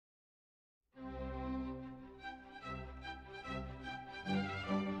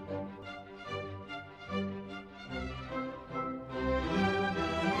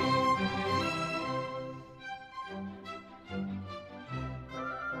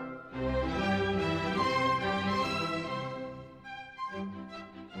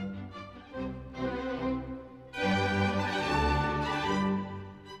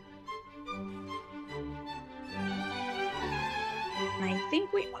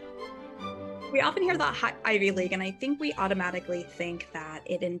think we often hear the Ivy League, and I think we automatically think that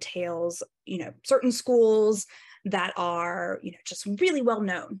it entails, certain schools that are, just really well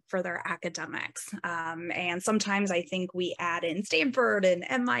known for their academics. And sometimes I think we add in Stanford and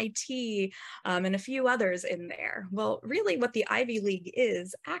MIT and a few others in there. Well, really what the Ivy League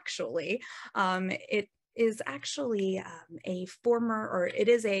is actually, it is actually it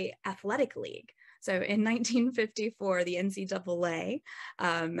is a athletic league. So in 1954, the NCAA,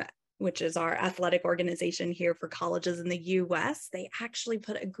 which is our athletic organization here for colleges in the US, they actually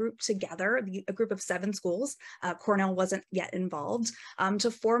put a group together, a group of 7 schools, Cornell wasn't yet involved, to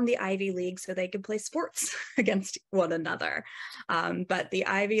form the Ivy League so they could play sports against one another. But the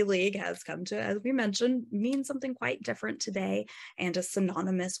Ivy League has come to, as we mentioned, mean something quite different today and is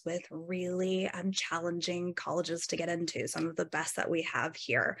synonymous with really challenging colleges to get into, some of the best that we have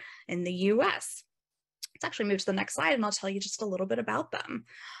here in the US. Let's actually move to the next slide and I'll tell you just a little bit about them.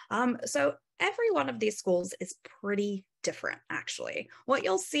 So every one of these schools is pretty different, actually. What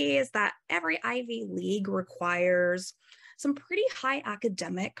you'll see is that every Ivy League requires some pretty high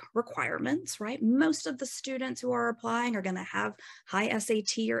academic requirements, right? Most of the students who are applying are going to have high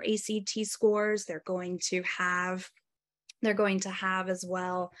SAT or ACT scores. They're going to have as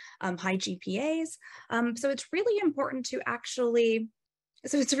well high GPAs. So it's really important to actually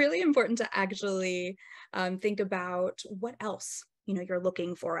think about what else you're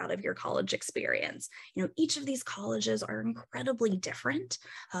looking for out of your college experience. Each of these colleges are incredibly different.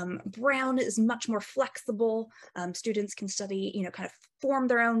 Brown is much more flexible. Students can study, kind of form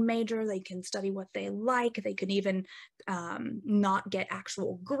their own major. They can study what they like. They can even not get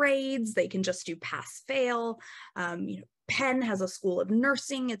actual grades. They can just do pass fail. Penn has a school of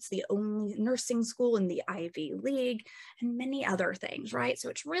nursing. It's the only nursing school in the Ivy League, and many other things, right? So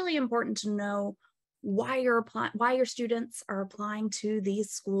it's really important to know why your students are applying to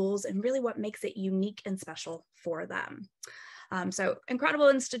these schools and really what makes it unique and special for them. So incredible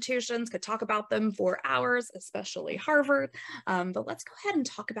institutions, could talk about them for hours, especially Harvard. But let's go ahead and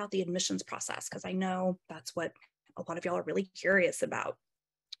talk about the admissions process, because I know that's what a lot of y'all are really curious about.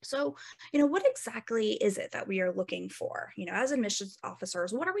 So, what exactly is it that we are looking for? As admissions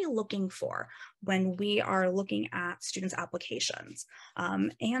officers, what are we looking for when we are looking at students' applications?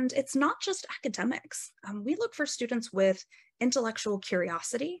 And it's not just academics. We look for students with intellectual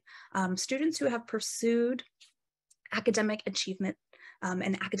curiosity, students who have pursued academic achievement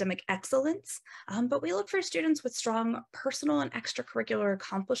and academic excellence, but we look for students with strong personal and extracurricular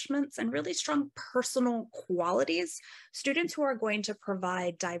accomplishments and really strong personal qualities, students who are going to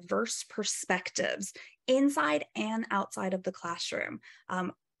provide diverse perspectives inside and outside of the classroom.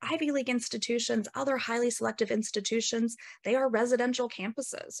 Ivy League institutions, other highly selective institutions, they are residential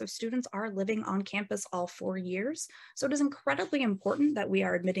campuses. So students are living on campus all 4 years. So it is incredibly important that we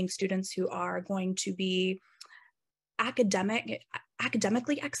are admitting students who are going to be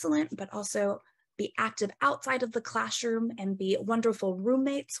academically excellent, but also be active outside of the classroom and be wonderful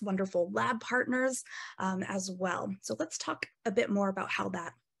roommates, wonderful lab partners as well. So let's talk a bit more about how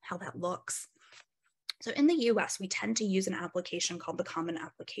that looks. So in the US, we tend to use an application called the Common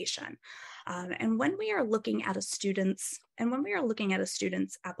Application. And when we are looking at a student's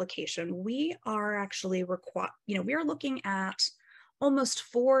application, we are actually we are looking at almost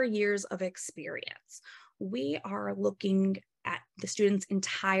 4 years of experience. We are looking at the student's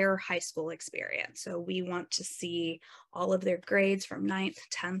entire high school experience. So we want to see all of their grades from 9th,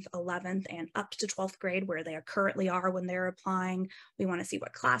 10th, 11th, and up to 12th grade, where they currently are when they're applying. We want to see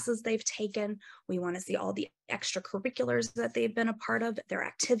what classes they've taken. We want to see all the extracurriculars that they've been a part of, their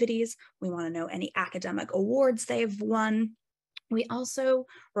activities. We want to know any academic awards they've won. We also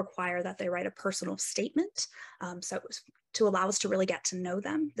require that they write a personal statement. To allow us to really get to know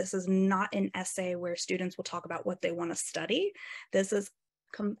them. This is not an essay where students will talk about what they want to study. This is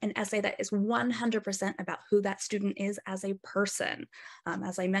an essay that is 100% about who that student is as a person.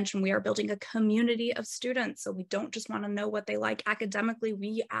 As I mentioned, we are building a community of students, so we don't just want to know what they like academically,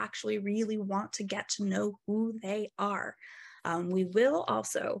 we actually really want to get to know who they are. We will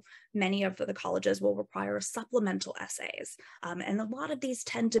also, many of the colleges will require supplemental essays, and a lot of these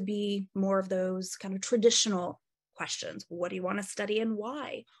tend to be more of those kind of traditional questions. What do you want to study and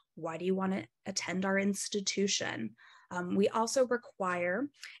why? Why do you want to attend our institution? We also require,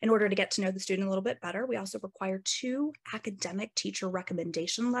 in order to get to know the student a little bit better, we also require 2 academic teacher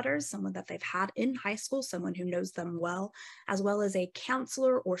recommendation letters, someone that they've had in high school, someone who knows them well as a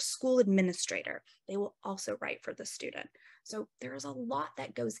counselor or school administrator. They will also write for the student. So there's a lot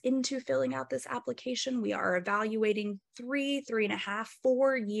that goes into filling out this application. We are evaluating 3.5,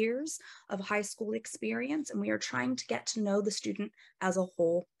 4 years of high school experience, and we are trying to get to know the student as a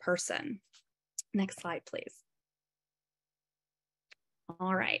whole person. Next slide, please.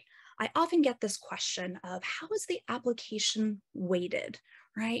 All right. I often get this question of how is the application weighted,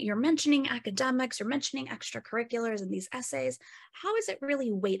 right? You're mentioning academics, you're mentioning extracurriculars and these essays. How is it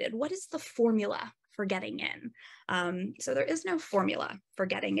really weighted? What is the formula for getting in? So there is no formula for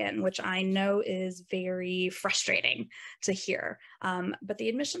getting in, which I know is very frustrating to hear. But the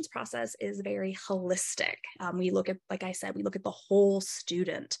admissions process is very holistic. We look at, like I said, we look at the whole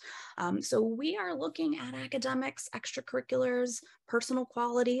student. So we are looking at academics, extracurriculars, personal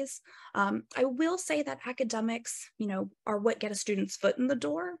qualities. I will say that academics, are what get a student's foot in the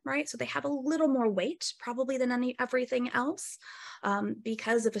door, right? So they have a little more weight probably than everything else,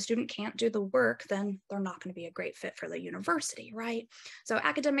 because if a student can't do the work, then they're not going to be a great fit for the university, right? So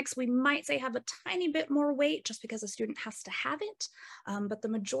academics, we might say, have a tiny bit more weight just because a student has to have it. But the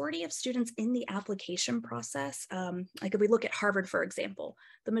majority of students in the application process, like if we look at Harvard, for example,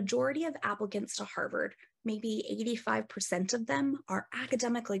 the majority of applicants to Harvard, maybe 85% of them are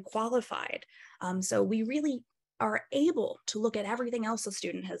academically qualified. So we really are able to look at everything else a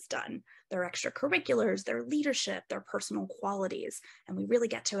student has done, their extracurriculars, their leadership, their personal qualities, and we really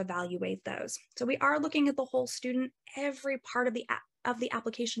get to evaluate those. So we are looking at the whole student. Every part of the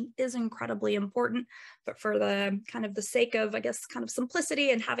application is incredibly important, but for the sake of, I guess, kind of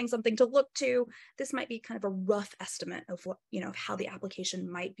simplicity and having something to look to, this might be kind of a rough estimate of what, of how the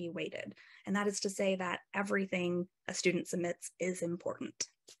application might be weighted. And that is to say that everything a student submits is important.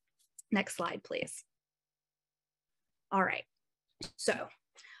 Next slide, please. All right, so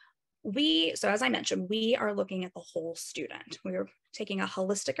as I mentioned, we are looking at the whole student. We're taking a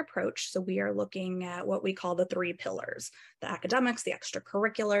holistic approach. So we are looking at what we call the 3 pillars: the academics, the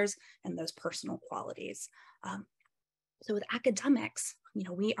extracurriculars, and those personal qualities. So with academics,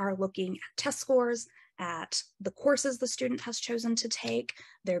 we are looking at test scores, at the courses the student has chosen to take,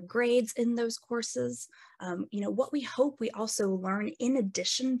 their grades in those courses. What we hope we also learn, in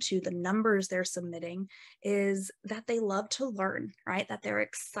addition to the numbers they're submitting, is that they love to learn, right? That they're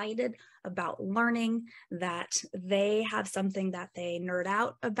excited about learning, that they have something that they nerd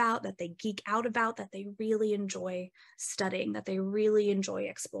out about, that they geek out about, that they really enjoy studying, that they really enjoy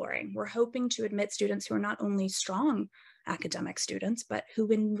exploring. We're hoping to admit students who are not only strong academic students, but who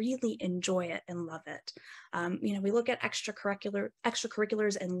really enjoy it and love it. We look at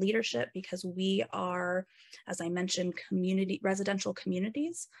extracurriculars and leadership because we are, as I mentioned, residential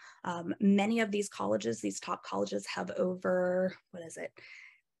communities. Many of these colleges, these top colleges, have over, 400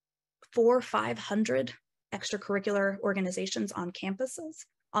 or 500 extracurricular organizations on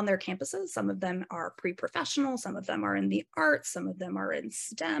their campuses. Some of them are pre-professional, some of them are in the arts, some of them are in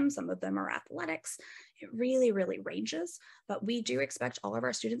STEM, some of them are athletics. It really, really ranges, but we do expect all of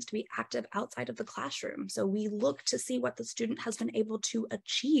our students to be active outside of the classroom. So we look to see what the student has been able to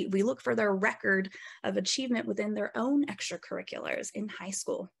achieve. We look for their record of achievement within their own extracurriculars in high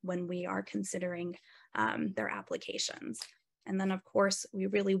school when we are considering their applications. And then, of course, we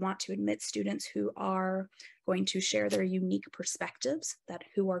really want to admit students who are going to share their unique perspectives,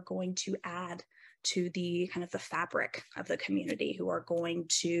 who are going to add to the kind of the fabric of the community, who are going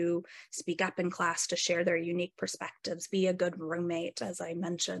to speak up in class to share their unique perspectives, be a good roommate, as I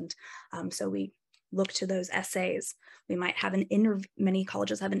mentioned. So we look to those essays. We might have many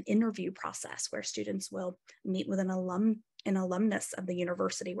colleges have an interview process where students will meet with an alumnus of the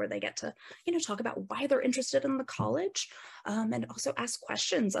university, where they get to, talk about why they're interested in the college, and also ask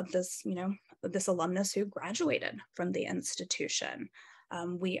questions of this, this alumnus who graduated from the institution.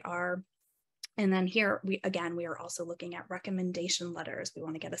 And then here, we are also looking at recommendation letters. We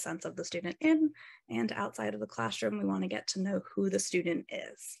want to get a sense of the student in and outside of the classroom. We want to get to know who the student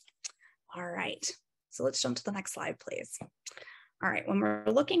is. All right, so let's jump to the next slide, please. All right, when we're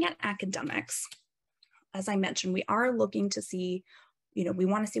looking at academics, as I mentioned, we are looking to see, we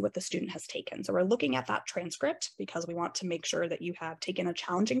want to see what the student has taken. So we're looking at that transcript because we want to make sure that you have taken a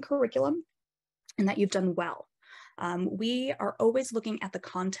challenging curriculum and that you've done well. We are always looking at the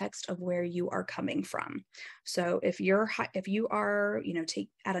context of where you are coming from. So if you are,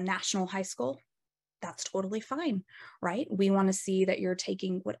 at a national high school, that's totally fine, right? We want to see that you're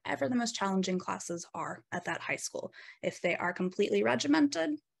taking whatever the most challenging classes are at that high school. If they are completely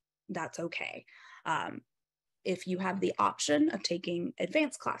regimented, that's okay. if you have the option of taking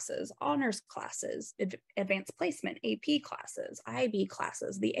advanced classes, honors classes, advanced placement, AP classes, IB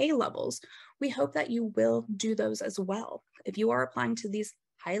classes, the A levels, we hope that you will do those as well. If you are applying to these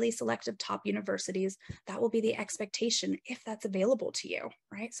highly selective top universities, that will be the expectation if that's available to you,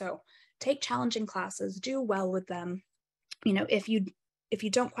 right? So take challenging classes, do well with them. You know, if you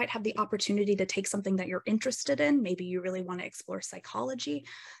don't quite have the opportunity to take something that you're interested in, maybe you really want to explore psychology,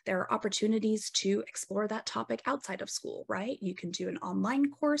 there are opportunities to explore that topic outside of school, right? You can do an online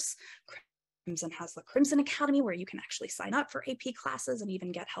course. Crimson has the Crimson Academy where you can actually sign up for AP classes and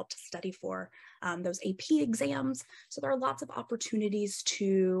even get help to study for those AP exams. So there are lots of opportunities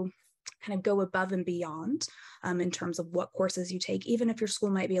to kind of go above and beyond in terms of what courses you take, even if your school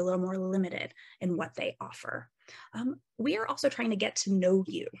might be a little more limited in what they offer. We are also trying to get to know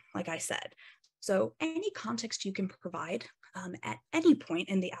you, like I said. So any context you can provide at any point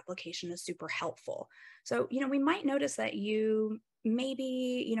in the application is super helpful. So, you know, we might notice that you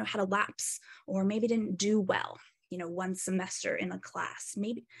maybe, you know, had a lapse or maybe didn't do well, you know, one semester in a class,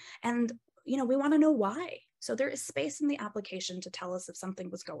 maybe, and, you know, we want to know why. So there is space in the application to tell us if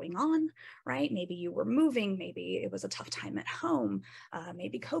something was going on, right? Maybe you were moving, maybe it was a tough time at home,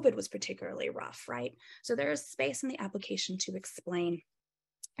 maybe COVID was particularly rough, right? So there is space in the application to explain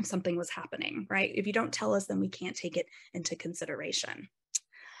if something was happening, right? If you don't tell us, then we can't take it into consideration.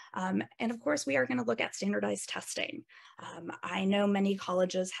 And of course, we are going to look at standardized testing. I know many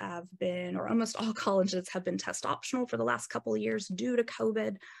colleges have been, or almost all colleges have been test optional for the last couple of years due to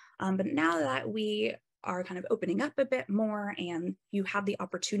COVID. But now that we are kind of opening up a bit more and you have the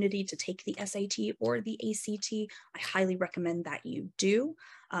opportunity to take the SAT or the ACT, I highly recommend that you do.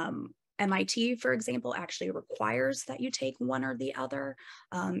 MIT, for example, actually requires that you take one or the other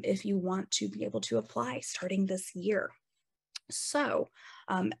if you want to be able to apply starting this year. So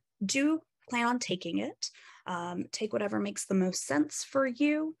do plan on taking it. Take whatever makes the most sense for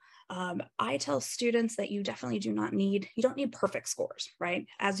you. I tell students that you definitely you don't need perfect scores, right?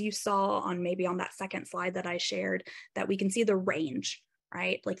 As you saw on maybe on that second slide that I shared, that we can see the range,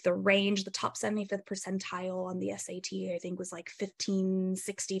 right? Like the range, the top 75th percentile on the SAT, I think was like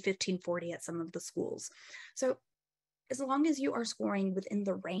 1560, 1540 at some of the schools. So as long as you are scoring within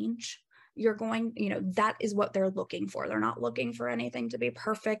the range, you're going, you know, that is what they're looking for. They're not looking for anything to be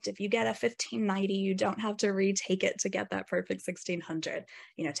perfect. If you get a 1590, you don't have to retake it to get that perfect 1600.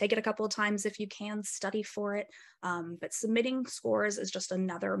 You know, take it a couple of times if you can, study for it. But submitting scores is just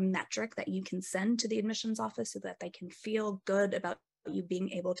another metric that you can send to the admissions office so that they can feel good about you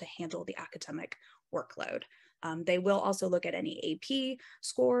being able to handle the academic workload. They will also look at any AP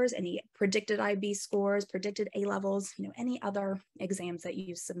scores, any predicted IB scores, predicted A levels, you know, any other exams that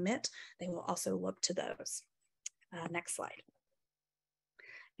you submit, they will also look to those. Next slide.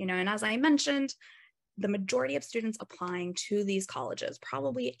 You know, and as I mentioned, the majority of students applying to these colleges,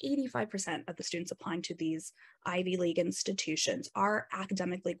 probably 85% of the students applying to these Ivy League institutions are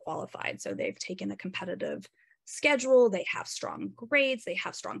academically qualified. So they've taken a competitive schedule, they have strong grades, they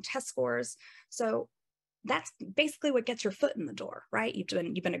have strong test scores. So that's basically what gets your foot in the door, right? You've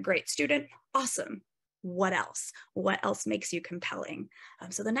been a great student, awesome. What else? What else makes you compelling?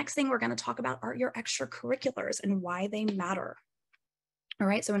 So the next thing we're going to talk about are your extracurriculars and why they matter. All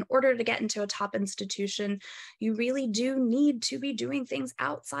right, so in order to get into a top institution, you really do need to be doing things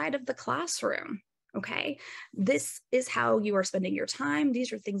outside of the classroom. Okay, this is how you are spending your time.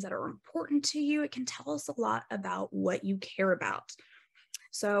 These are things that are important to you. It can tell us a lot about what you care about.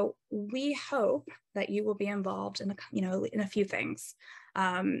 So we hope that you will be involved in a few things.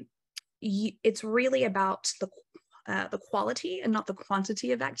 It's really about the quality and not the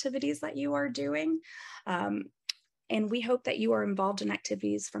quantity of activities that you are doing. And we hope that you are involved in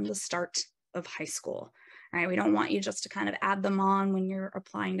activities from the start of high school. Right? We don't want you just to kind of add them on when you're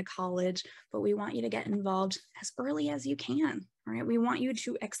applying to college, but we want you to get involved as early as you can. Right? We want you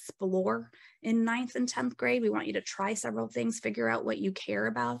to explore in 9th and 10th grade. We want you to try several things, figure out what you care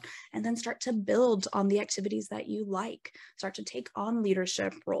about, and then start to build on the activities that you like. Start to take on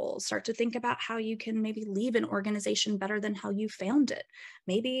leadership roles. Start to think about how you can maybe leave an organization better than how you found it.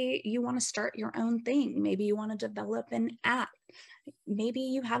 Maybe you want to start your own thing. Maybe you want to develop an app. Maybe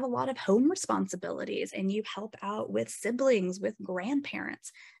you have a lot of home responsibilities and you help out with siblings, with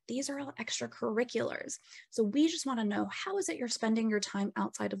grandparents. These are all extracurriculars. So we just want to know, how is it you're spending your time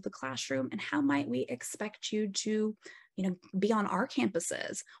outside of the classroom, and how might we expect you to, be on our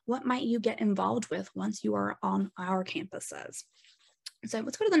campuses? What might you get involved with once you are on our campuses? So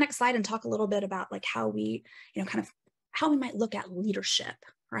let's go to the next slide and talk a little bit about like how we, how we might look at leadership,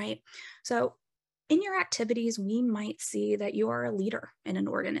 right? So in your activities, we might see that you are a leader in an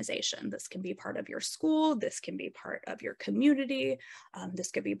organization. This can be part of your school. This can be part of your community. This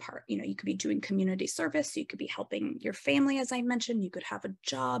could be part, you could be doing community service. You could be helping your family, as I mentioned. You could have a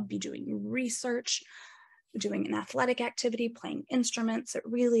job, be doing research, doing an athletic activity, playing instruments. It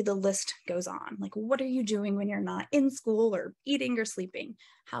really, the list goes on. Like, what are you doing when you're not in school or eating or sleeping?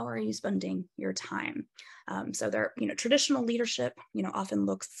 How are you spending your time? So there, traditional leadership, often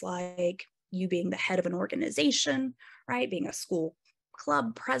looks like you being the head of an organization, right? Being a school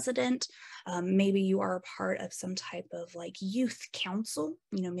club president. Maybe you are a part of some type of like youth council,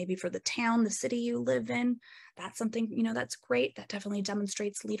 maybe for the town, the city you live in. That's something, that's great. That definitely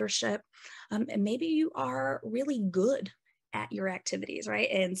demonstrates leadership. And maybe you are really good at your activities, right?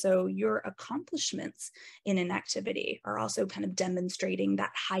 And so your accomplishments in an activity are also kind of demonstrating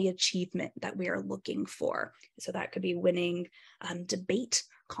that high achievement that we are looking for. So that could be winning debate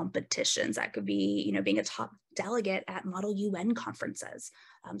competitions. That could be, being a top delegate at Model UN conferences.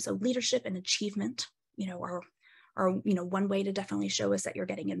 So leadership and achievement, are one way to definitely show us that you're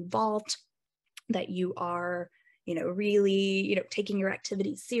getting involved, that you are, really, taking your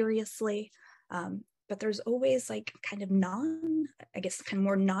activities seriously. But there's always like kind of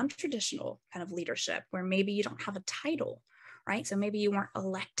more non-traditional kind of leadership where maybe you don't have a title, right? So maybe you weren't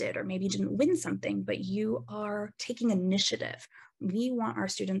elected or maybe you didn't win something, but you are taking initiative. We want our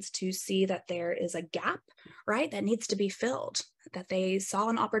students to see that there is a gap, right, that needs to be filled, that they saw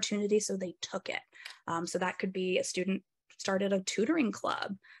an opportunity, so they took it. So that could be a student started a tutoring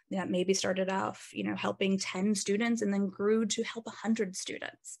club that maybe started off, helping 10 students and then grew to help 100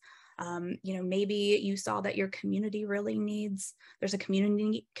 students. Maybe you saw that your community really needs, there's a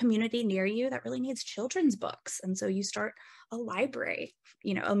community near you that really needs children's books. And so you start a library,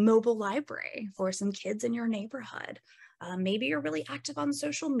 a mobile library for some kids in your neighborhood. Maybe you're really active on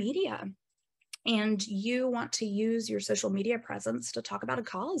social media and you want to use your social media presence to talk about a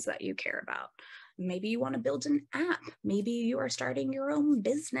cause that you care about. Maybe you want to build an app. Maybe you are starting your own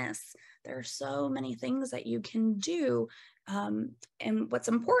business. There are so many things that you can do. And what's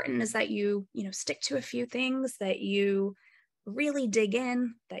important is that you stick to a few things, that you really dig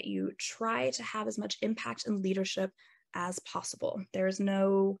in, that you try to have as much impact and leadership as possible. There's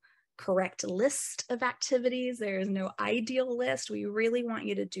no correct list of activities. There is no ideal list. We really want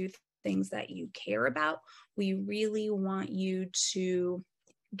you to do things that you care about. We really want you to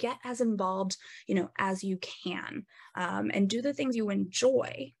get as involved, as you can, and do the things you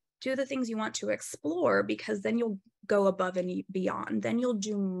enjoy, do the things you want to explore, because then you'll go above and beyond. Then you'll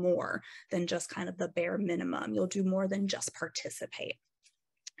do more than just kind of the bare minimum. You'll do more than just participate.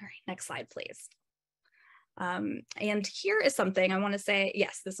 All right, next slide, please. And here is something I want to say.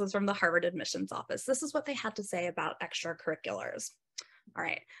 Yes, this was from the Harvard admissions office. This is what they had to say about extracurriculars. All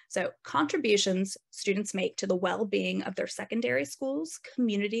right, so contributions students make to the well-being of their secondary schools,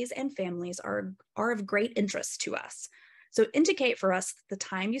 communities, and families are of great interest to us. So indicate for us the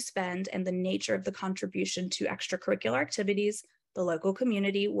time you spend and the nature of the contribution to extracurricular activities, the local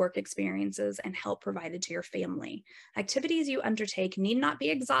community, work experiences, and help provided to your family. Activities you undertake need not be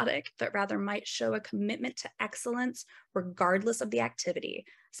exotic, but rather might show a commitment to excellence regardless of the activity.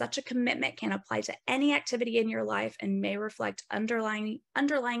 Such a commitment can apply to any activity in your life and may reflect underlying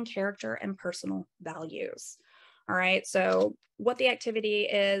character and personal values. All right, so what the activity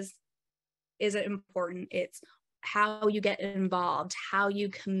is it important? It's how you get involved, how you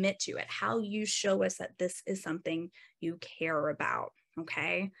commit to it, how you show us that this is something you care about,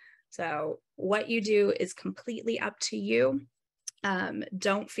 okay? So what you do is completely up to you.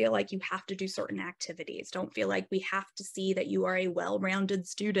 Don't feel like you have to do certain activities. Don't feel like we have to see that you are a well-rounded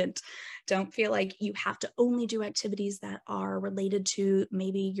student. Don't feel like you have to only do activities that are related to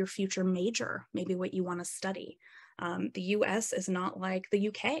maybe your future major, maybe what you want to study. The US is not like the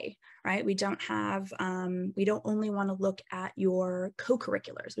UK, right? We don't only want to look at your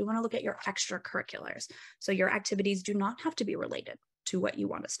co-curriculars. We want to look at your extracurriculars. So your activities do not have to be related to what you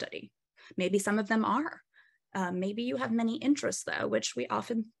want to study. Maybe some of them are. Maybe you have many interests though, which we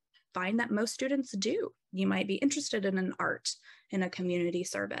often find that most students do. You might be interested in an art, in a community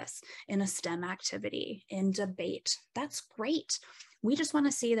service, in a STEM activity, in debate. That's great. We just want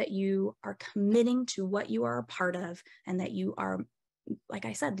to see that you are committing to what you are a part of and that you are, like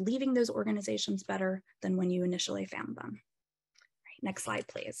I said, leaving those organizations better than when you initially found them. Right, next slide,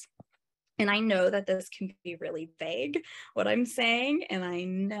 please. And I know that this can be really vague, what I'm saying, and I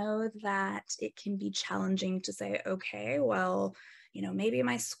know that it can be challenging to say, okay, well, maybe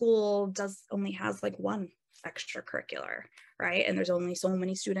my school only has like one extracurricular, right? And there's only so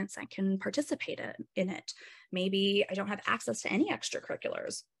many students that can participate in it. Maybe I don't have access to any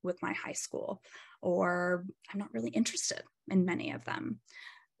extracurriculars with my high school, or I'm not really interested in many of them.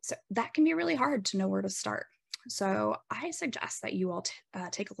 So that can be really hard to know where to start. So I suggest that you all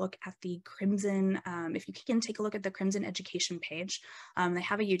take a look at the Crimson, if you can take a look at the Crimson education page. They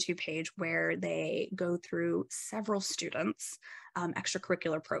have a YouTube page where they go through several students'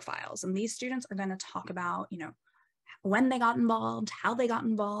 extracurricular profiles. And these students are going to talk about, when they got involved, how they got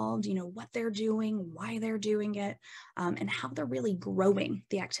involved, what they're doing, why they're doing it, and how they're really growing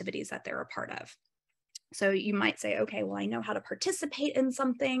the activities that they're a part of. So you might say, okay, well, I know how to participate in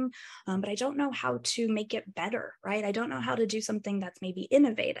something, but I don't know how to make it better, right? I don't know how to do something that's maybe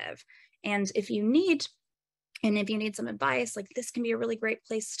innovative. And if you need some advice, like this can be a really great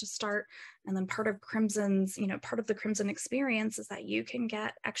place to start. And then part of the Crimson experience is that you can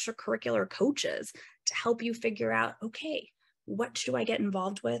get extracurricular coaches to help you figure out, okay, what should I get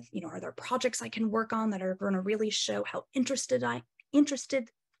involved with? Are there projects I can work on that are going to really show how interested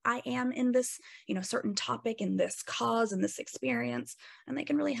I am in this, certain topic, in this cause, in this experience, and they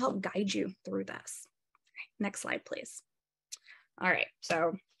can really help guide you through this. Next slide, please. All right,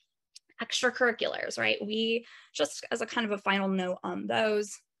 so extracurriculars, right? We, just as a kind of a final note on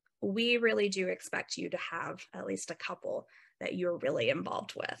those, we really do expect you to have at least a couple that you're really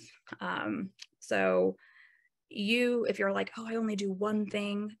involved with. So if you're like, oh, I only do one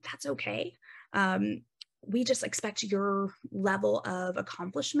thing, that's okay. We just expect your level of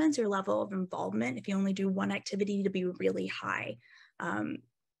accomplishments, your level of involvement, if you only do one activity, to be really high.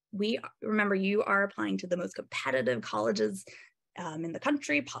 Remember, you are applying to the most competitive colleges in the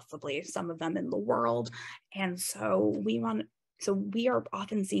country, possibly some of them in the world. And so we are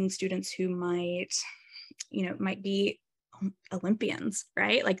often seeing students who might be Olympians,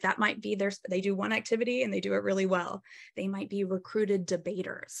 right? Like that might be they do one activity and they do it really well. They might be recruited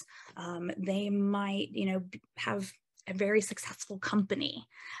debaters. They might, have a very successful company.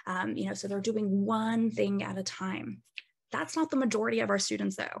 So they're doing one thing at a time. That's not the majority of our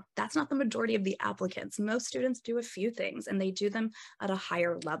students, though. That's not the majority of the applicants. Most students do a few things and they do them at a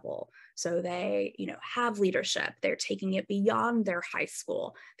higher level. So they, have leadership. They're taking it beyond their high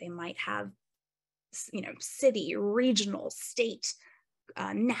school. They might have city, regional, state,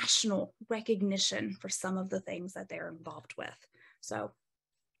 national recognition for some of the things that they're involved with. So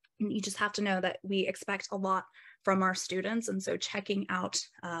you just have to know that we expect a lot from our students. And so checking out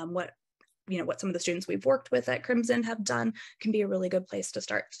what some of the students we've worked with at Crimson have done can be a really good place to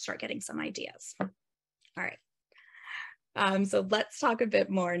start getting some ideas. All right. So let's talk a bit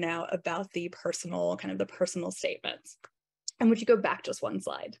more now about the personal statements. And would you go back just one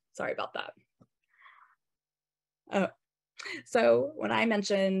slide? Sorry about that. So when I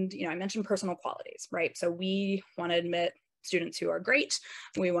mentioned personal qualities, right? So we want to admit students who are great.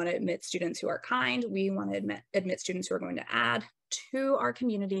 We want to admit students who are kind. We want to admit students who are going to add to our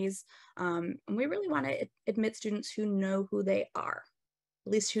communities. And we really want to admit students who know who they are,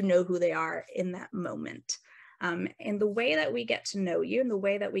 at least who know who they are in that moment. And the way that we get to know you and the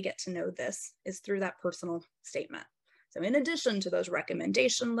way that we get to know this is through that personal statement. So in addition to those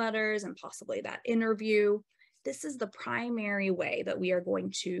recommendation letters and possibly that interview, this is the primary way that we are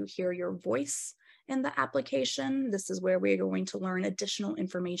going to hear your voice in the application. This is where we're going to learn additional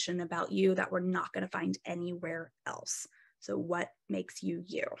information about you that we're not going to find anywhere else. So what makes you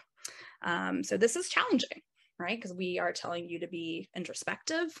you? So this is challenging, right? Because we are telling you to be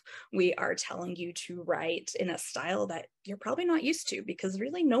introspective. We are telling you to write in a style that you're probably not used to, because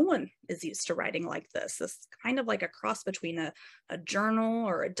really no one is used to writing like this. This is kind of like a cross between a journal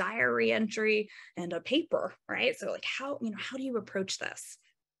or a diary entry and a paper, right? So like how do you approach this?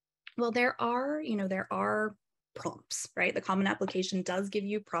 Well, there are prompts, right? The Common Application does give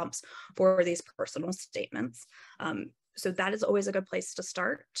you prompts for these personal statements. So that is always a good place to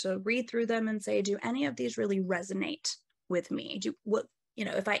start, to read through them and say, do any of these really resonate with me?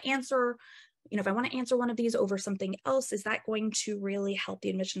 If I want to answer one of these over something else, is that going to really help the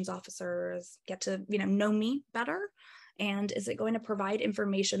admissions officers get to, know me better? And is it going to provide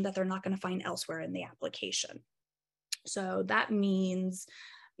information that they're not going to find elsewhere in the application? So that means,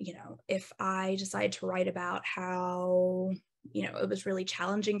 if I decide to write about how it was really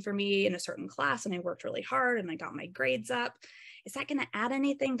challenging for me in a certain class and I worked really hard and I got my grades up, is that going to add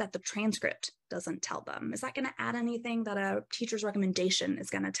anything that the transcript doesn't tell them? Is that going to add anything that a teacher's recommendation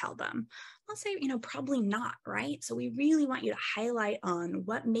is going to tell them? I'll say, probably not, right? So we really want you to highlight on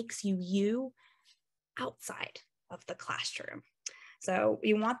what makes you you outside of the classroom. So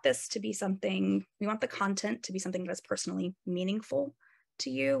we want the content to be something that is personally meaningful to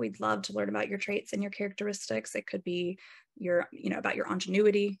you. We'd love to learn about your traits and your characteristics. It could be about your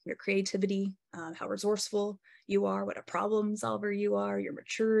ingenuity, your creativity, how resourceful you are, what a problem solver you are, your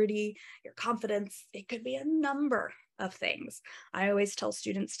maturity, your confidence. It could be a number of things. I always tell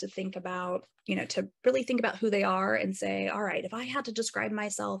students to think about, to really think about who they are and say, all right, if I had to describe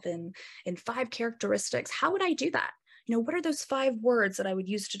myself in 5 characteristics, how would I do that? What are those 5 words that I would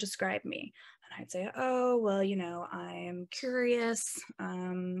use to describe me? And I'd say, oh, well, I'm curious,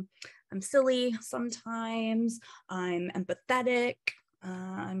 I'm silly sometimes, I'm empathetic,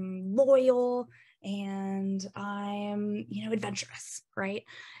 I'm loyal, and I'm, adventurous, right?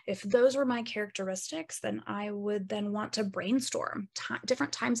 If those were my characteristics, then I would then want to brainstorm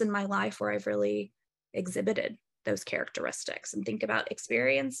different times in my life where I've really exhibited those characteristics and think about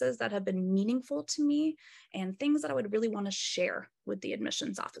experiences that have been meaningful to me and things that I would really want to share with the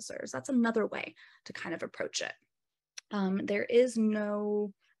admissions officers. That's another way to kind of approach it. There is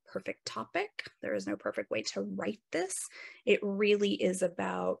no perfect topic. There is no perfect way to write this. It really is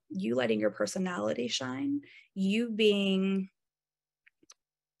about you letting your personality shine, you being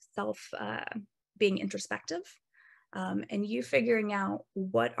being introspective, and you figuring out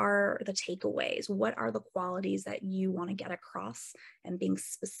what are the takeaways, what are the qualities that you want to get across, and being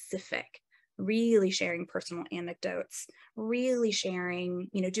specific, really sharing personal anecdotes, really sharing,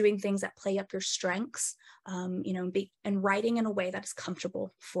 doing things that play up your strengths, and writing in a way that is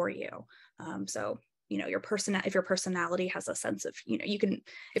comfortable for you. So if your personality has a sense of,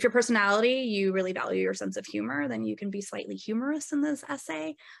 if your personality, you really value your sense of humor, then you can be slightly humorous in this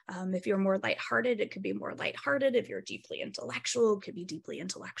essay. If you're more lighthearted, it could be more lighthearted. If you're deeply intellectual, it could be deeply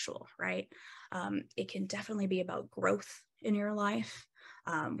intellectual, right? It can definitely be about growth in your life.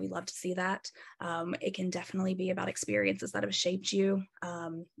 We love to see that. It can definitely be about experiences that have shaped you,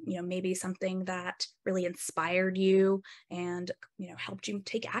 maybe something that really inspired you and, helped you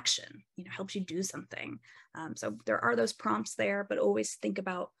take action, helped you do something. So there are those prompts there, but always think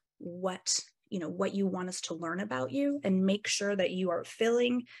about what you want us to learn about you, and make sure that you are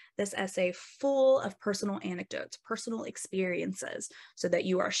filling this essay full of personal anecdotes, personal experiences, so that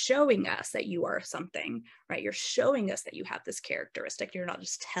you are showing us that you are something, right? You're showing us that you have this characteristic. You're not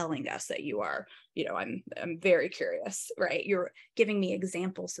just telling us that you are, I'm very curious, right? You're giving me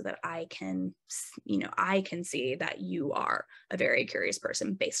examples so that I can see that you are a very curious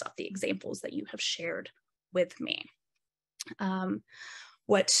person based off the examples that you have shared with me.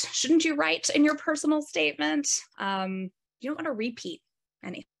 What shouldn't you write in your personal statement? You don't want to repeat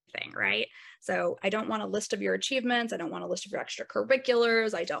anything, right? So I don't want a list of your achievements. I don't want a list of your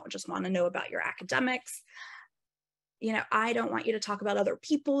extracurriculars. I don't just want to know about your academics. I don't want you to talk about other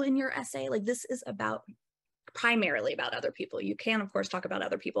people in your essay. Like, this is primarily about other people. You can, of course, talk about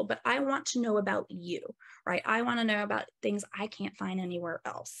other people, but I want to know about you, right? I want to know about things I can't find anywhere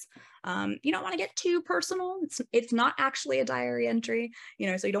else. You don't want to get too personal. It's not actually a diary entry,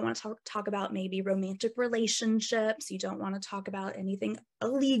 so you don't want to talk about maybe romantic relationships. You don't want to talk about anything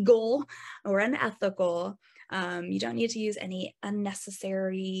illegal or unethical. You don't need to use any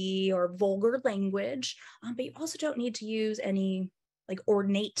unnecessary or vulgar language, but you also don't need to use any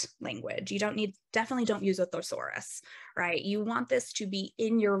ornate language. Definitely don't use a thesaurus, right? You want this to be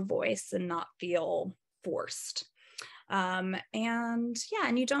in your voice and not feel forced. And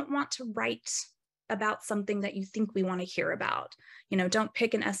you don't want to write about something that you think we want to hear about. Don't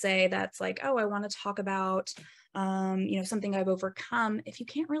pick an essay that's like, oh, I want to talk about something I've overcome. If you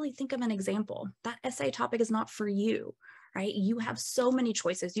can't really think of an example, that essay topic is not for you, right? You have so many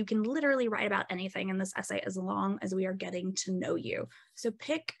choices. You can literally write about anything in this essay as long as we are getting to know you. So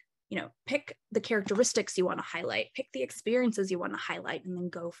pick the characteristics you want to highlight, pick the experiences you want to highlight, and then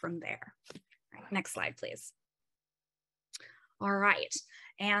go from there. Right, next slide, please. All right.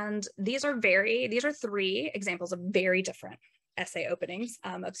 And these are 3 examples of very different essay openings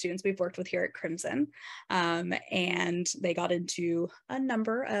of students we've worked with here at Crimson. And they got into a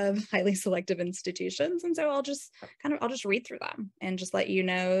number of highly selective institutions. And so I'll just read through them and just let you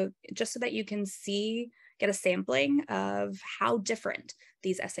know, just so that you can get a sampling of how different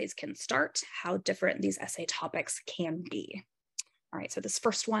these essays can start, how different these essay topics can be. All right, so this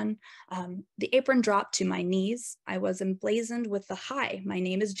first one, the apron dropped to my knees. I was emblazoned with the "Hi, my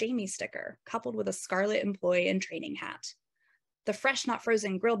name is Jamie" sticker, coupled with a scarlet employee and training hat. The "fresh, not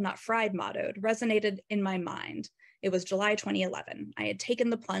frozen, grilled, not fried" motto resonated in my mind. It was July 2011. I had taken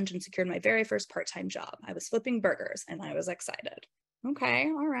the plunge and secured my very first part-time job. I was flipping burgers and I was excited. Okay,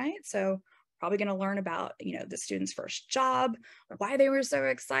 all right, so probably going to learn about, the student's first job, why they were so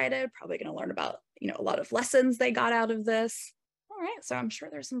excited, probably going to learn about, a lot of lessons they got out of this. All right, so I'm sure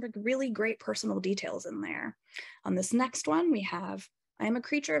there's some really great personal details in there. On this next one, we have, I am a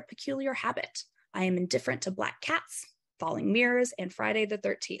creature of peculiar habit. I am indifferent to black cats, falling mirrors, and Friday the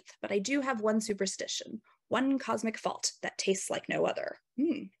 13th, but I do have one superstition, one cosmic fault that tastes like no other.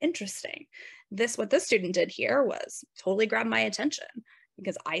 Interesting. What this student did here was totally grab my attention,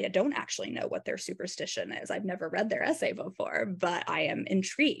 because I don't actually know what their superstition is. I've never read their essay before, but I am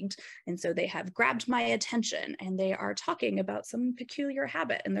intrigued. And so they have grabbed my attention, and they are talking about some peculiar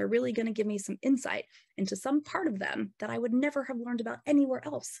habit, and they're really going to give me some insight into some part of them that I would never have learned about anywhere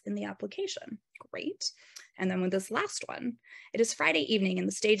else in the application. Great. And then with this last one, it is Friday evening and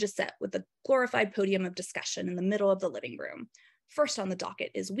the stage is set with the glorified podium of discussion in the middle of the living room. First on the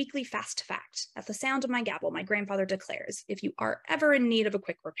docket is weekly fast fact. At the sound of my gavel, my grandfather declares, if you are ever in need of a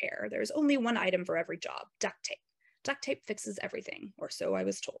quick repair, there is only one item for every job, duct tape. Duct tape fixes everything, or so I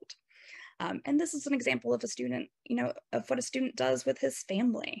was told. And this is an example of a student, of what a student does with his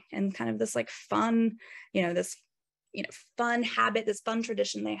family, and kind of this like fun, fun habit, this fun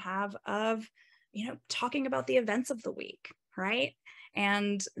tradition they have of, talking about the events of the week, right?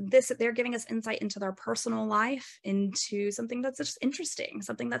 And they're giving us insight into their personal life, into something that's just interesting,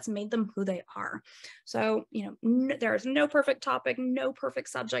 something that's made them who they are. So, there's no perfect topic, no perfect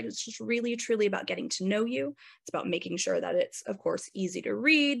subject. It's just really, truly about getting to know you. It's about making sure that it's, of course, easy to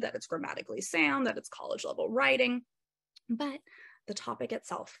read, that it's grammatically sound, that it's college level writing. But the topic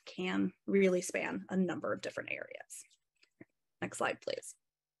itself can really span a number of different areas. Next slide, please.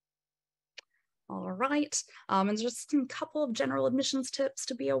 All right, and just a couple of general admissions tips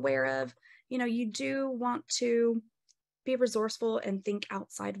to be aware of. You do want to be resourceful and think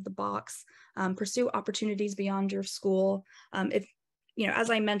outside of the box, pursue opportunities beyond your school. If, as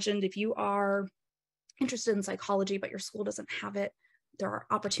I mentioned, if you are interested in psychology, but your school doesn't have it, there are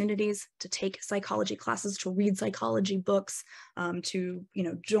opportunities to take psychology classes, to read psychology books, to,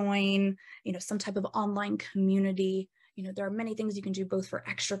 join, some type of online community. There are many things you can do both for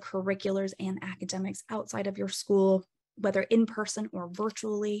extracurriculars and academics outside of your school, whether in person or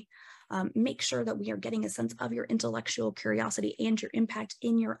virtually. Make sure that we are getting a sense of your intellectual curiosity and your impact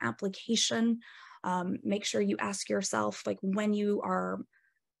in your application. Make sure you ask yourself, like, when you are,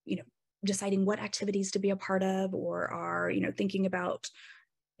 deciding what activities to be a part of, or are, thinking about,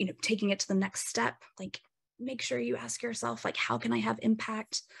 taking it to the next step, like, make sure you ask yourself, like, how can I have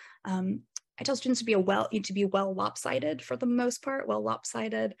impact? I tell students to be well lopsided for the most part, well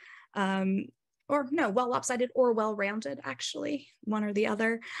lopsided or well-rounded, actually, one or the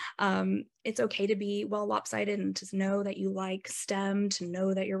other. It's okay to be well lopsided and to know that you like STEM, to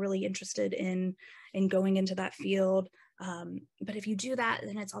know that you're really interested in going into that field. But if you do that,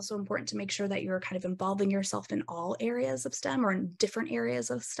 then it's also important to make sure that you're kind of involving yourself in all areas of STEM, or in different areas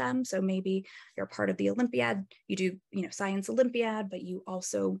of STEM. So maybe you're part of the Olympiad, you do, science Olympiad, but you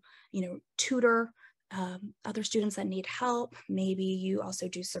also, tutor other students that need help. Maybe you also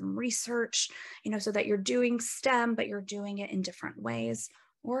do some research, so that you're doing STEM, but you're doing it in different ways.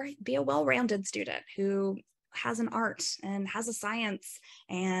 Or be a well-rounded student who has an art and has a science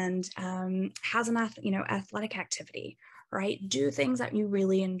and has an athletic activity, right? Do things that you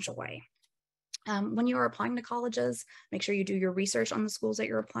really enjoy. When you are applying to colleges, make sure you do your research on the schools that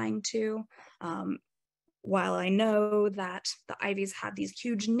you're applying to. While I know that the Ivies have these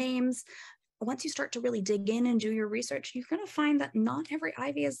huge names, once you start to really dig in and do your research, you're going to find that not every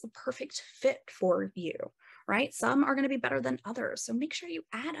Ivy is the perfect fit for you, right? Some are going to be better than others. So make sure you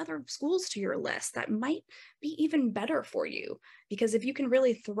add other schools to your list that might be even better for you. Because if you can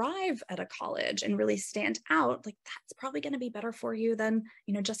really thrive at a college and really stand out, like, that's probably going to be better for you than,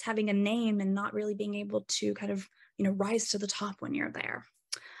 just having a name and not really being able to kind of, rise to the top when you're there.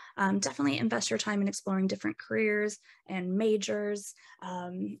 Definitely invest your time in exploring different careers and majors,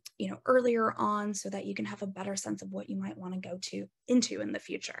 earlier on, so that you can have a better sense of what you might want to go into in the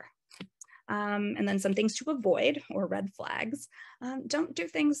future. And then some things to avoid, or red flags. Don't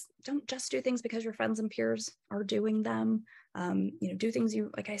just do things because your friends and peers are doing them. Do things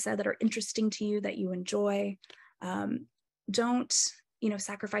like I said, that are interesting to you, that you enjoy. Don't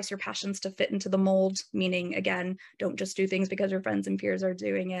sacrifice your passions to fit into the mold, meaning, again, don't just do things because your friends and peers are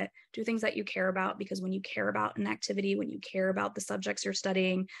doing it. Do things that you care about, because when you care about an activity, when you care about the subjects you're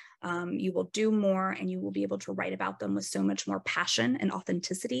studying, you will do more, and you will be able to write about them with so much more passion and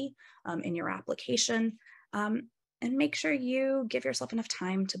authenticity in your application. And make sure you give yourself enough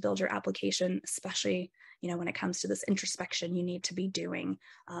time to build your application, especially, when it comes to this introspection you need to be doing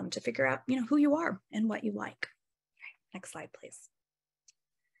to figure out, who you are and what you like. Next slide, please.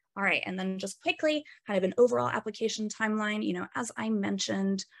 All right, and then just quickly, kind of an overall application timeline. As I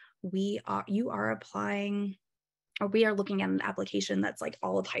mentioned, we are looking at an application that's like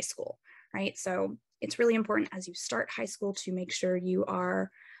all of high school, right? So it's really important as you start high school to make sure you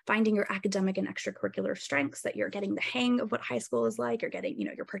are finding your academic and extracurricular strengths, that you're getting the hang of what high school is like, you're getting,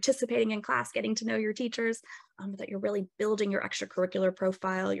 you're participating in class, getting to know your teachers, that you're really building your extracurricular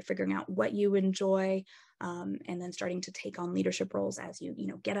profile, you're figuring out what you enjoy, and then starting to take on leadership roles as you,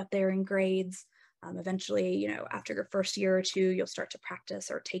 get up there in grades. Eventually, after your first year or two, you'll start to practice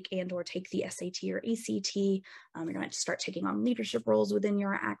or take the SAT or ACT. You're going to start taking on leadership roles within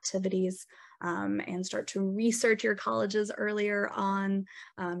your activities, and start to research your colleges earlier on,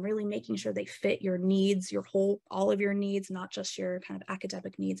 really making sure they fit your needs, all of your needs, not just your kind of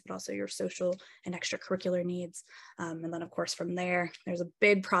academic needs, but also your social and extracurricular needs. And then, of course, from there, there's a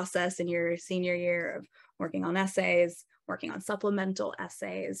big process in your senior year of working on essays, working on supplemental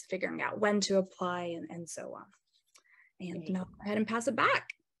essays, figuring out when to apply, and so on. And now go ahead and pass it back.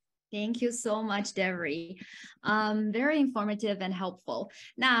 Thank you so much, Devery. Very informative and helpful.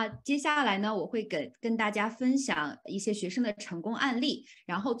 那接下来呢，我会跟大家分享一些学生的成功案例，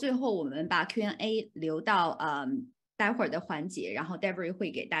然后最后我们把 Q&A 留到待会儿的环节，然后 Devery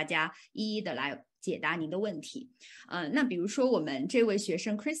会给大家一一的来解答您的问题。那比如说我们这位学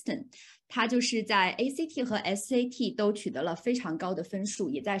生 Kristen， 他就是在 ACT 和 SAT 都取得了非常高的分数，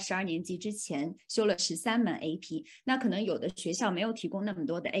也在12年级之前修了13门 AP。那可能有的学校没有提供那么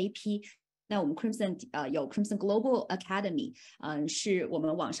多的 AP。那我们 Crimson 有 Crimson Global Academy， 是我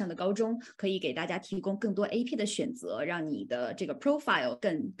们网上的高中，可以给大家提供更多 AP 的选择，让你的这个 profile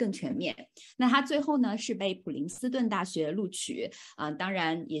更全面。那他最后呢是被普林斯顿大学录取，当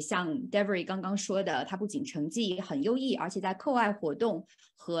然也像 Devery 刚刚说的，他不仅成绩很优异，而且在课外活动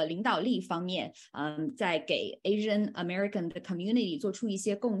和领导力方面，在给 Asian American 的 community 做出一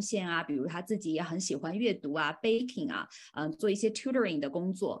些贡献啊，比如他自己也很喜欢阅读啊 ，baking 啊，做一些 tutoring 的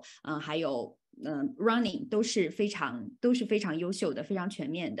工作，还有running 都是非常优秀的，非常全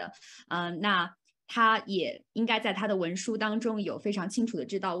面的。那他也应该在他的文书当中有非常清楚的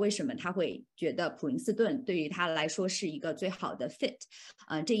知道为什么他会觉得普林斯顿对于他来说是一个最好的 fit，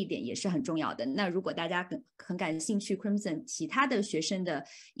这一点也是很重要的。那如果大家很感兴趣 Crimson 其他的学生的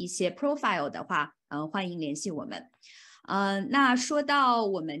一些 profile 的话，欢迎联系我们。那说到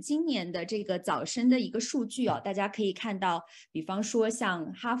我们今年的这个早生的一个数据大家可以看到，比方说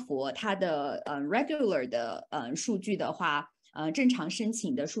像哈佛它的regular 的数据的话，正常申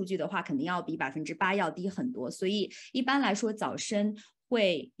请的数据的话，肯定要比8%要低很多，所以一般来说早生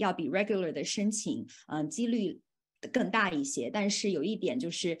会要比 regular 的申请几率更大一些。但是有一点就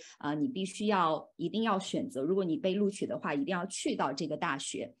是你一定要选择，如果你被录取的话，一定要去到这个大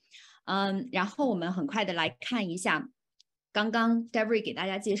学。然后我们很快的来看一下刚刚 Devery 给大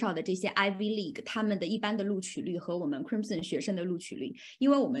家介绍的这些 Ivy League 他们的一般的录取率和我们 Crimson 学生的录取率，因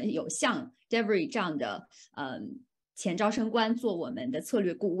为我们有像 Devery 这样的前招生官做我们的策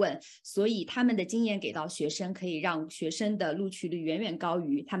略顾问，所以他们的经验给到学生，可以让学生的录取率远远高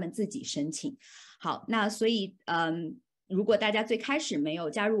于他们自己申请。好，那所以如果大家最开始没有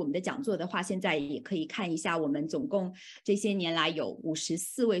加入我们的讲座的话，现在也可以看一下，我们总共这些年来有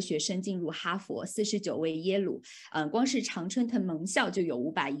54位学生进入哈佛，49位耶鲁，光是常春藤盟校就有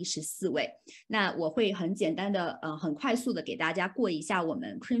514位。那我会很简单的很快速的给大家过一下我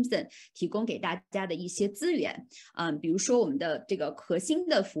们 Crimson 提供给大家的一些资源。比如说我们的这个核心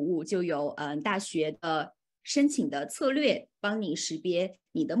的服务就有大学的申请的策略，帮你识别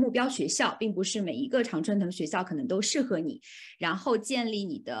你的目标学校，并不是每一个常春藤学校可能都适合你，然后建立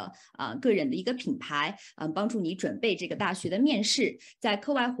你的个人的一个品牌，帮助你准备这个大学的面试。在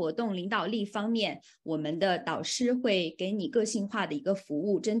课外活动领导力方面，我们的导师会给你个性化的一个服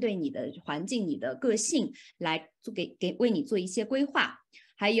务，针对你的环境、你的个性来为你做一些规划。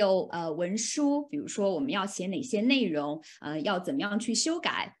还有文书，比如说我们要写哪些内容，要怎么样去修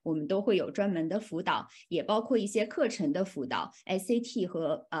改，我们都会有专门的辅导，也包括一些课程的辅导 ，SAT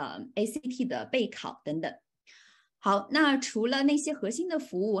和ACT 的备考等等。好，那除了那些核心的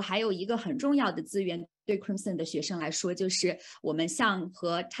服务，还有一个很重要的资源，对 Crimson 的学生来说，就是我们像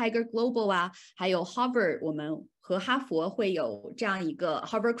和 Tiger Global 啊，还有 Harvard， 我们和哈佛会有这样一个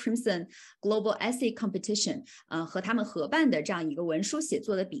Harvard Crimson Global Essay Competition， 和他们合办的这样一个文书写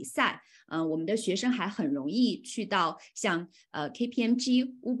作的比赛。我们的学生还很容易去到像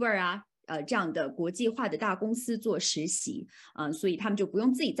KPMG、Uber 啊。这样的国际化的大公司做实习，所以他们就不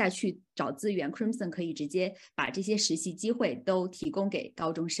用自己再去找资源 ，Crimson 可以直接把这些实习机会都提供给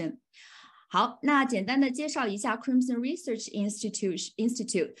高中生。好，那简单的介绍一下 Crimson Research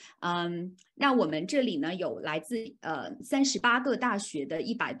Institute。那我们这里呢有来自38个大学的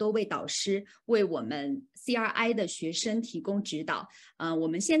100多位导师，为我们 CRI 的学生提供指导。我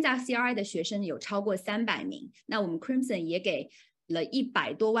们现在 CRI 的学生有超过300名，那我们 Crimson 也给了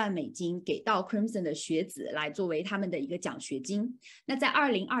100多万美金给到 Crimson 的学子来作为他们的一个奖学金。那在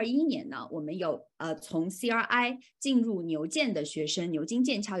2021年呢，我们有从 CRI 进入牛剑的学生，牛津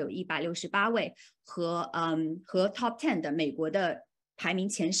剑桥有168位和Top 10的美国的排名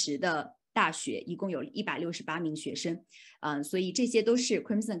前10的大学一共有168名学生，所以这些都是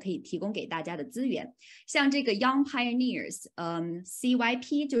Crimson 可以提供给大家的资源。像这个 Young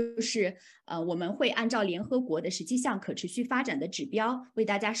Pioneers，CYP 就是我们会按照联合国的17项可持续发展的指标，为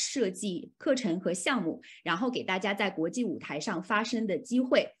大家设计课程和项目，然后给大家在国际舞台上发声的机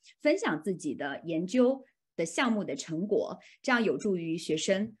会，分享自己的研究的项目的成果，这样有助于学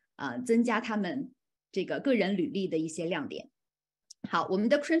生增加他们这个个人履历的一些亮点。好，我们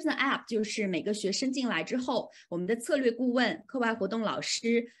的 Crimson App 就是每个学生进来之后，我们的策略顾问、课外活动老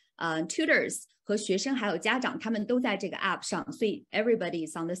师、tutors 和学生还有家长，他们都在这个 App 上，所以 everybody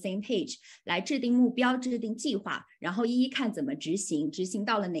is on the same page 来制定目标、制定计划，然后一一看怎么执行，执行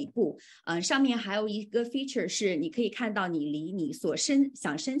到了哪步。上面还有一个 feature 是你可以看到你离你所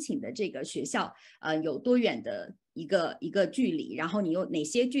想申请的这个学校有多远的一个距离，然后你有哪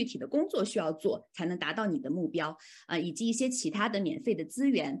些具体的工作需要做才能达到你的目标，以及一些其他的免费的资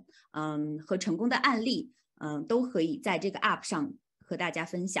源，和成功的案例，都可以在这个 App 上和大家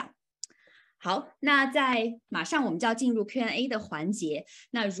分享。好，那马上我们就要进入 Q&A 的环节。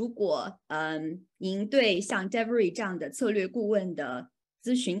那如果您对像 Devery 这样的策略顾问的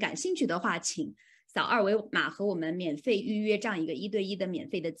咨询感兴趣的话，请扫2维码和我们免费预约这样一个1对1的免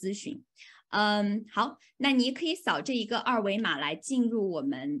费的咨询。好，那你可以扫这一个2维码来进入我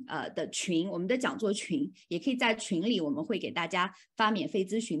们的群，我们的讲座群，也可以在群里我们会给大家发免费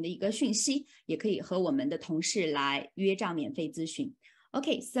咨询的一个讯息，也可以和我们的同事来约这样免费咨询。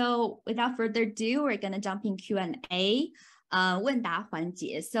Okay, so without further ado, we're going to jump in Q&A, 问答环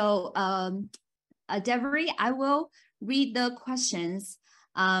节. So, Devery, I will read the questions,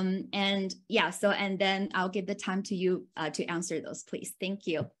 and then I'll give the time to you to answer those, please. Thank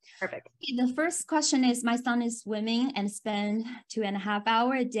you. Perfect. The first question is, my son is swimming and spend 2.5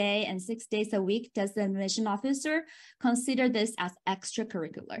 hours a day and 6 days a week. Does the admission officer consider this as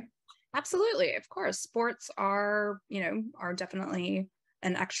extracurricular? Absolutely. Of course. Sports are definitely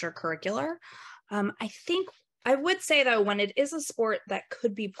an extracurricular. I think I would say though, when it is a sport that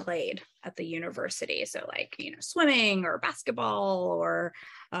could be played at the university, so like, swimming or basketball or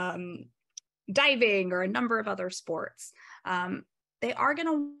diving or a number of other sports, they are going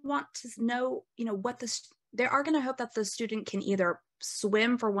to want to know, they are going to hope that the student can either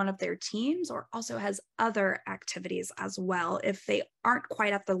swim for one of their teams or also has other activities as well if they aren't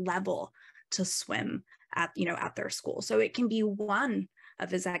quite at the level to swim at their school. So it can be one of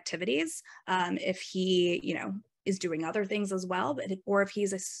his activities if he is doing other things as well, or if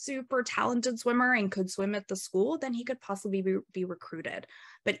he's a super talented swimmer and could swim at the school, then he could possibly be recruited.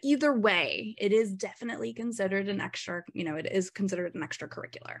 But either way, it is definitely considered an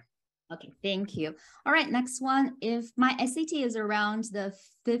extracurricular. Okay, thank you. All right, next one. If my SAT is around the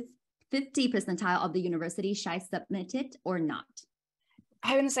 50 percentile of the university, should I submit it or not?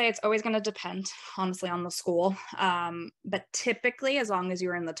 I wouldn't say it's always going to depend, honestly, on the school. But typically, as long as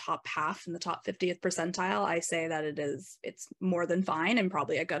you're in the top half, in the top 50th percentile, I say that it's more than fine and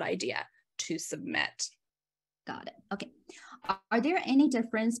probably a good idea to submit. Got it. Okay. Are there any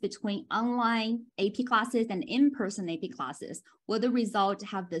difference between online AP classes and in-person AP classes? Will the result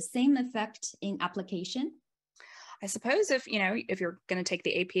have the same effect in application? I suppose if you're going to take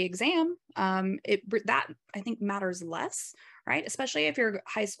the AP exam, that I think matters less, right? Especially if your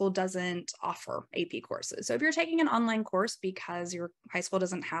high school doesn't offer AP courses. So if you're taking an online course because your high school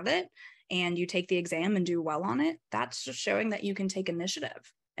doesn't have it and you take the exam and do well on it, that's just showing that you can take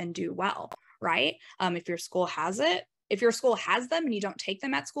initiative and do well, right? If your school has it, if your school has them and you don't take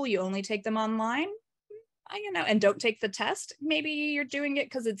them at school, you only take them online, and don't take the test, maybe you're doing it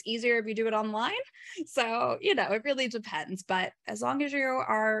because it's easier if you do it online. So, it really depends. But as long as you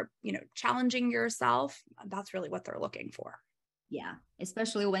are, challenging yourself, that's really what they're looking for. Yeah,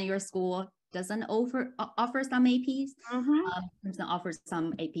 especially when your school doesn't offer some APs, doesn't offer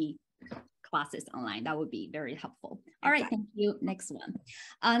some AP classes online. That would be very helpful. All right, thank you. Next one.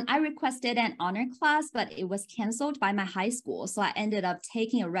 I requested an honor class, but it was canceled by my high school. So I ended up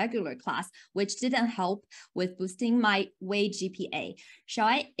taking a regular class, which didn't help with boosting my weight GPA. Shall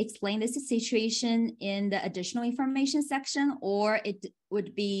I explain this situation in the additional information section, or it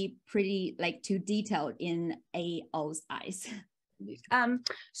would be pretty too detailed in AO's eyes?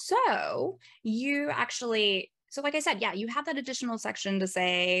 So you actually So like I said, yeah, you have that additional section to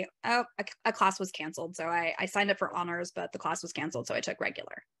say, oh, a class was canceled. So I signed up for honors, but the class was canceled. So I took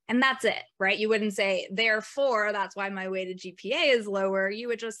regular. And that's it, right? You wouldn't say, therefore, that's why my weighted GPA is lower. You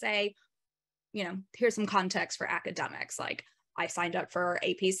would just say, here's some context for academics. Like I signed up for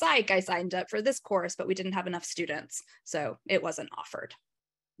AP Psych, I signed up for this course, but we didn't have enough students. So it wasn't offered.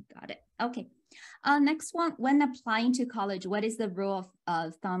 Got it. Okay. Next one, when applying to college, what is the rule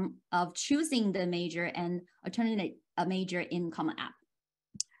of thumb of choosing the major and alternating a major in Common App?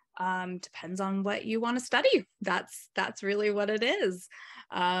 Depends on what you want to study. That's really what it is.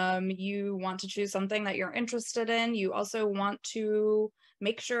 You want to choose something that you're interested in. You also want to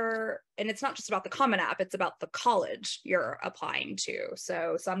make sure, and it's not just about the Common App, it's about the college you're applying to.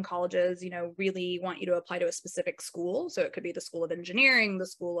 So some colleges, really want you to apply to a specific school. So it could be the School of Engineering, the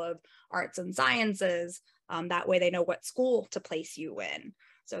School of Arts and Sciences. That way they know what school to place you in.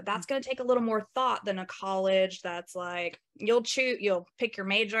 So that's going to take a little more thought than a college that's like, you'll pick your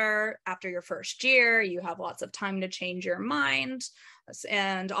major after your first year. You have lots of time to change your mind.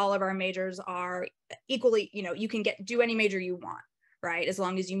 And all of our majors are equally, you can do any major you want, right? As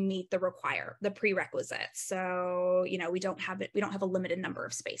long as you meet the prerequisites. So, we don't have a limited number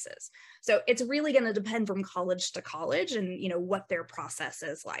of spaces. So it's really going to depend from college to college and, what their process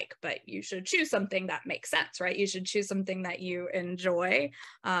is like, but you should choose something that makes sense, right? You should choose something that you enjoy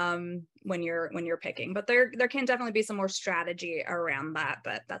when you're picking, but there can definitely be some more strategy around that,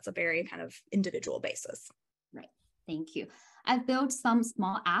 but that's a very kind of individual basis. Right. Thank you. I've built some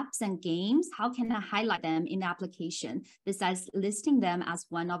small apps and games. How can I highlight them in the application besides listing them as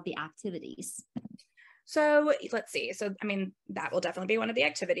one of the activities? So let's see. So, that will definitely be one of the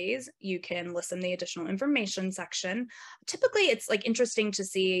activities. You can list in the additional information section. Typically, it's like interesting to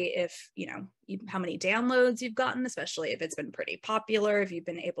see if, how many downloads you've gotten, especially if it's been pretty popular, if you've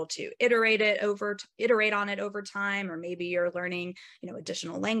been able to iterate on it over time, or maybe you're learning,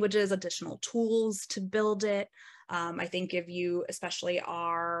 additional languages, additional tools to build it. I think if you especially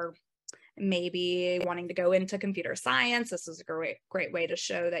are maybe wanting to go into computer science, this is a great way to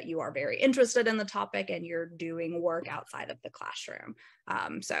show that you are very interested in the topic and you're doing work outside of the classroom.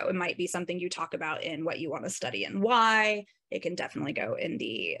 So it might be something you talk about in what you want to study and why. It can definitely go in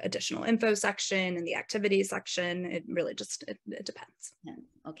the additional info section, in the activities section. It really just, it depends. Yeah.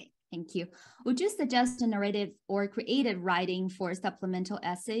 Okay, thank you. Would you suggest a narrative or creative writing for supplemental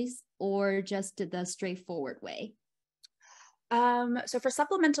essays or just the straightforward way? So for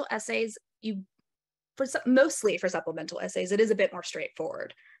supplemental essays, mostly for supplemental essays, it is a bit more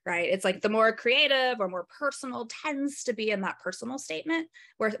straightforward, right? It's like the more creative or more personal tends to be in that personal statement,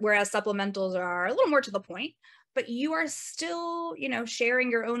 whereas supplementals are a little more to the point, but you are still,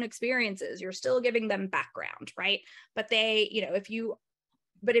 sharing your own experiences. You're still giving them background, right? But if you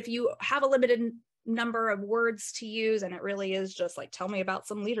have a limited number of words to use and it really is just like, tell me about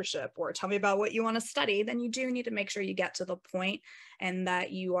some leadership or tell me about what you want to study, then you do need to make sure you get to the point and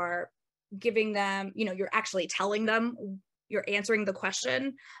that you are giving them, you're actually telling them, you're answering the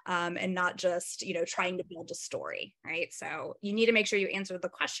question and not just, trying to build a story, right? So you need to make sure you answer the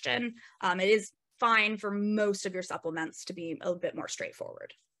question. It is fine for most of your supplements to be a little bit more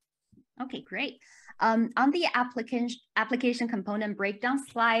straightforward. Okay, great. On the application component breakdown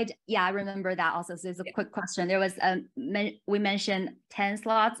slide, yeah, I remember that also. So there's a quick question. There was we mentioned 10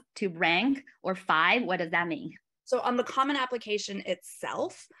 slots to rank or 5. What does that mean? So on the common application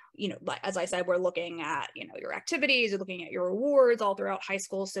itself, like as I said, we're looking at, your activities, you're looking at your awards all throughout high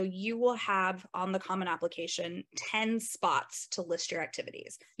school. So you will have on the common application 10 spots to list your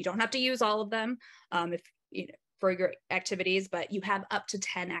activities. You don't have to use all of them for your activities, but you have up to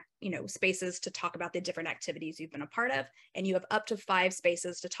 10 spaces to talk about the different activities you've been a part of, and you have up to 5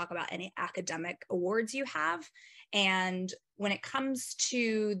 spaces to talk about any academic awards you have. And when it comes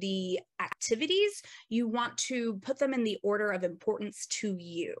to the activities, you want to put them in the order of importance to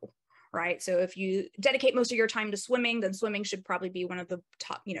you, right? So if you dedicate most of your time to swimming, then swimming should probably be one of the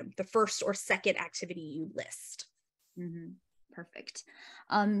top, the first or second activity you list. Mm-hmm. Perfect.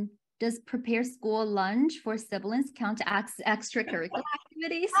 Does prepare school lunch for siblings count as extracurricular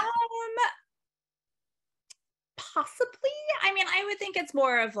activities? Possibly. I would think it's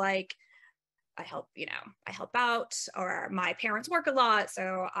more of like, I help out, or my parents work a lot.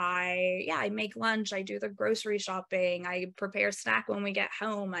 So I make lunch, I do the grocery shopping, I prepare snack when we get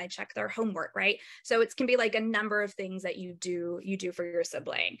home, I check their homework, right? So it can be like a number of things that you do for your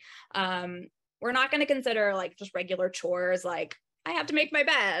sibling. We're not going to consider like just regular chores, like I have to make my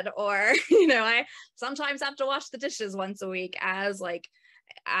bed, or, I sometimes have to wash the dishes once a week as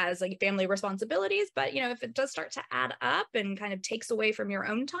family responsibilities. But, if it does start to add up and kind of takes away from your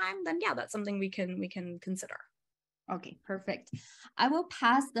own time, then yeah, that's something we can consider. Okay, perfect. I will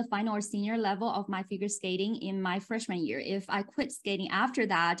pass the final or senior level of my figure skating in my freshman year. If I quit skating after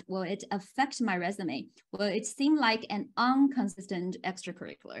that, will it affect my resume? Will it seem like an inconsistent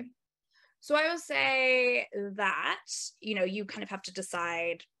extracurricular? So I would say that, you kind of have to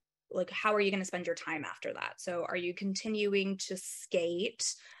decide, like, how are you going to spend your time after that? So are you continuing to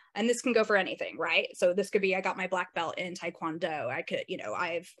skate? And this can go for anything, right? So this could be, I got my black belt in Taekwondo. I could,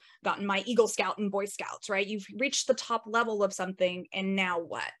 I've gotten my Eagle Scout and Boy Scouts, right? You've reached the top level of something, and now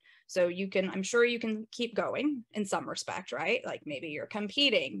what? So I'm sure you can keep going in some respect, right? Like maybe you're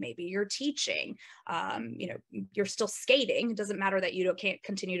competing, maybe you're teaching, you're still skating. It doesn't matter that you can't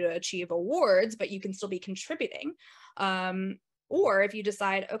continue to achieve awards, but you can still be contributing. Or if you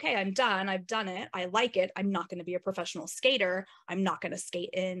decide, okay, I'm done, I've done it, I like it, I'm not going to be a professional skater, I'm not going to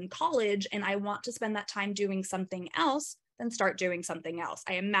skate in college, and I want to spend that time doing something else, then start doing something else.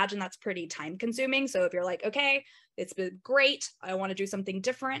 I imagine that's pretty time consuming. So if you're like, okay, it's been great, I want to do something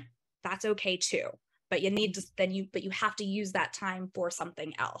different, that's okay too. But you have to use that time for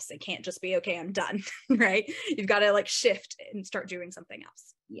something else. It can't just be, okay, I'm done, right? You've got to like shift and start doing something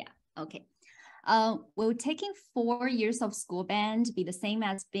else. Yeah, okay. Will taking 4 years of school band be the same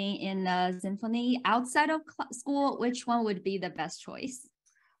as being in a symphony outside of school? Which one would be the best choice?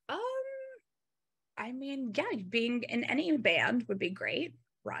 I mean, yeah, being in any band would be great,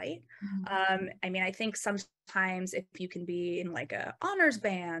 right? Mm-hmm. I think sometimes if you can be in like a honors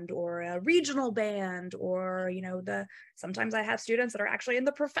band or a regional band, or sometimes I have students that are actually in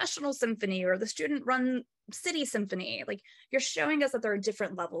the professional symphony or the student run city symphony. Like, you're showing us that there are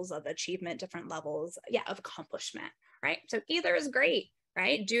different levels of achievement, different levels, of accomplishment, right? So either is great,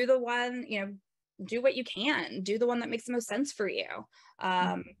 right? Do the one, do what you can, do the one that makes the most sense for you.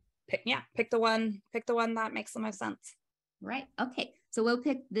 Pick the one that makes the most sense. Right. Okay. So we'll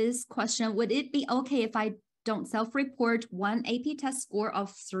pick this question. Would it be okay if I don't self-report one AP test score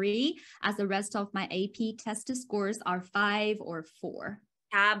of 3 as the rest of my AP test scores are 5 or 4?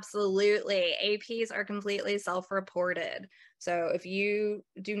 Absolutely. APs are completely self-reported. So if you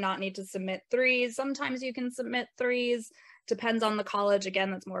do not need to submit 3s, sometimes you can submit 3s. Depends on the college.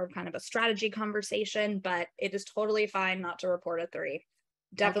 Again, that's more of kind of a strategy conversation, but it is totally fine not to report a 3.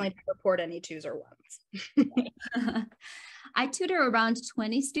 Definitely okay. Report any 2s or 1s. I tutor around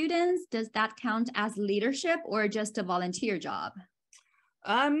 20 students. Does that count as leadership or just a volunteer job?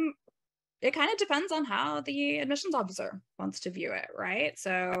 It kind of depends on how the admissions officer wants to view it, right?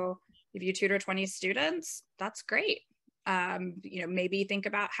 So if you tutor 20 students, that's great. Maybe think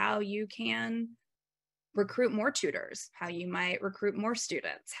about how you can recruit more tutors, how you might recruit more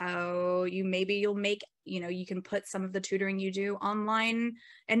students, how you'll make, you can put some of the tutoring you do online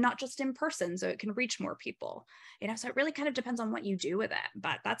and not just in person, so it can reach more people. So it really kind of depends on what you do with it,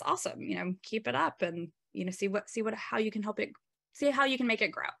 but that's awesome. Keep it up and, how you can how you can make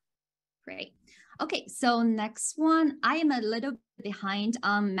it grow. Great. Okay, so next one, I am a little behind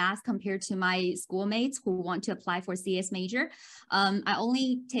on math compared to my schoolmates who want to apply for CS major. I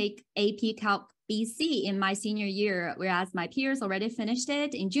only take AP Calc BC in my senior year, whereas my peers already finished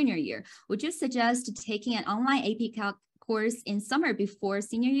it in junior year. Would you suggest taking an online AP Calc course in summer before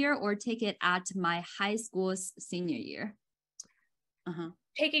senior year, or take it at my high school's senior year?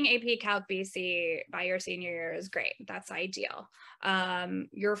 Taking AP Calc BC by your senior year is great. That's ideal.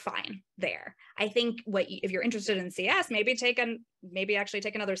 You're fine there. I think if you're interested in CS, maybe actually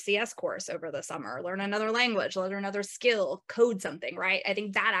take another CS course over the summer, learn another language, learn another skill, code something, right? I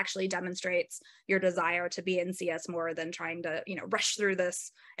think that actually demonstrates your desire to be in CS more than trying to, rush through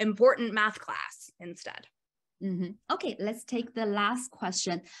this important math class instead. Mm-hmm. Okay, let's take the last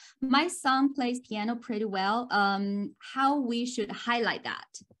question. My son plays piano pretty well. How we should highlight that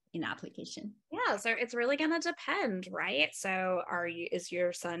in the application? Yeah, so it's really going to depend, right? So is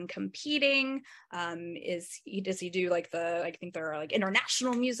your son competing? Does he do I think there are like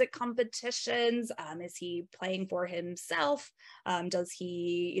international music competitions? Is he playing for himself? Does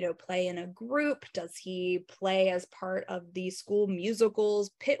he, play in a group? Does he play as part of the school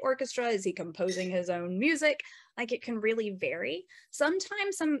musicals pit orchestra? Is he composing his own music? Like, it can really vary.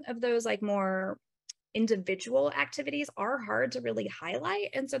 Sometimes some of those more individual activities are hard to really highlight.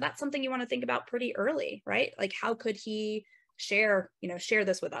 And so that's something you want to think about pretty early, right? Like, how could he share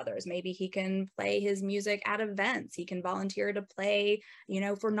this with others? Maybe he can play his music at events. He can volunteer to play,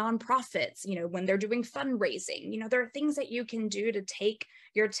 for nonprofits, when they're doing fundraising. There are things that you can do to take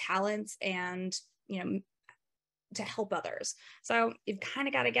your talents and, to help others. So you've got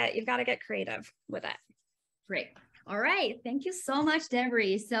to get creative with it. Great. All right. Thank you so much,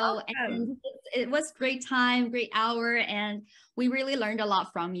 Devery. So it was great time, great hour, and we really learned a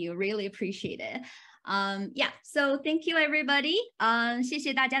lot from you. Really appreciate it. Yeah, so thank you everybody. 谢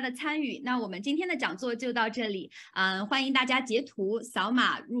谢大家的参与。那我们今天的讲座就到这里。欢迎大家截图扫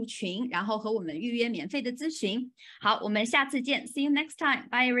码入群，然后和我们预约免费的咨询。好，我们下次见。See you next time.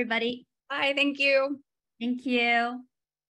 Bye everybody. Bye, thank you. Thank you.